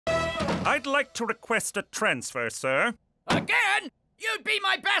I'd like to request a transfer, sir. Again? You'd be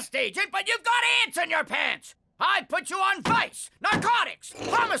my best agent, but you've got ants in your pants! I'd put you on vice, narcotics,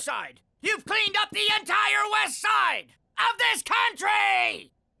 homicide! You've cleaned up the entire west side of this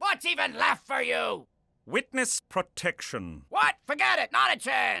country! What's even left for you? Witness protection. What? Forget it, not a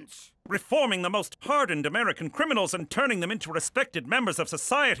chance! Reforming the most hardened American criminals and turning them into respected members of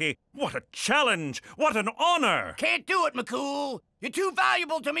society. What a challenge! What an honor! Can't do it, McCool. You're too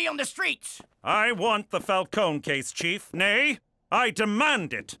valuable to me on the streets. I want the Falcone case, Chief. Nay, I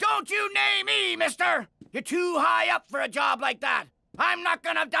demand it. Don't you nay me, mister! You're too high up for a job like that. I'm not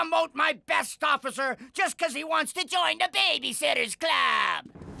gonna demote my best officer just 'cause he wants to join the Babysitters Club.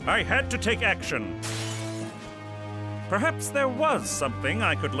 I had to take action. Perhaps there was something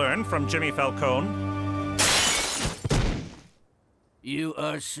I could learn from Jimmy Falcone. You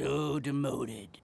are so demoted.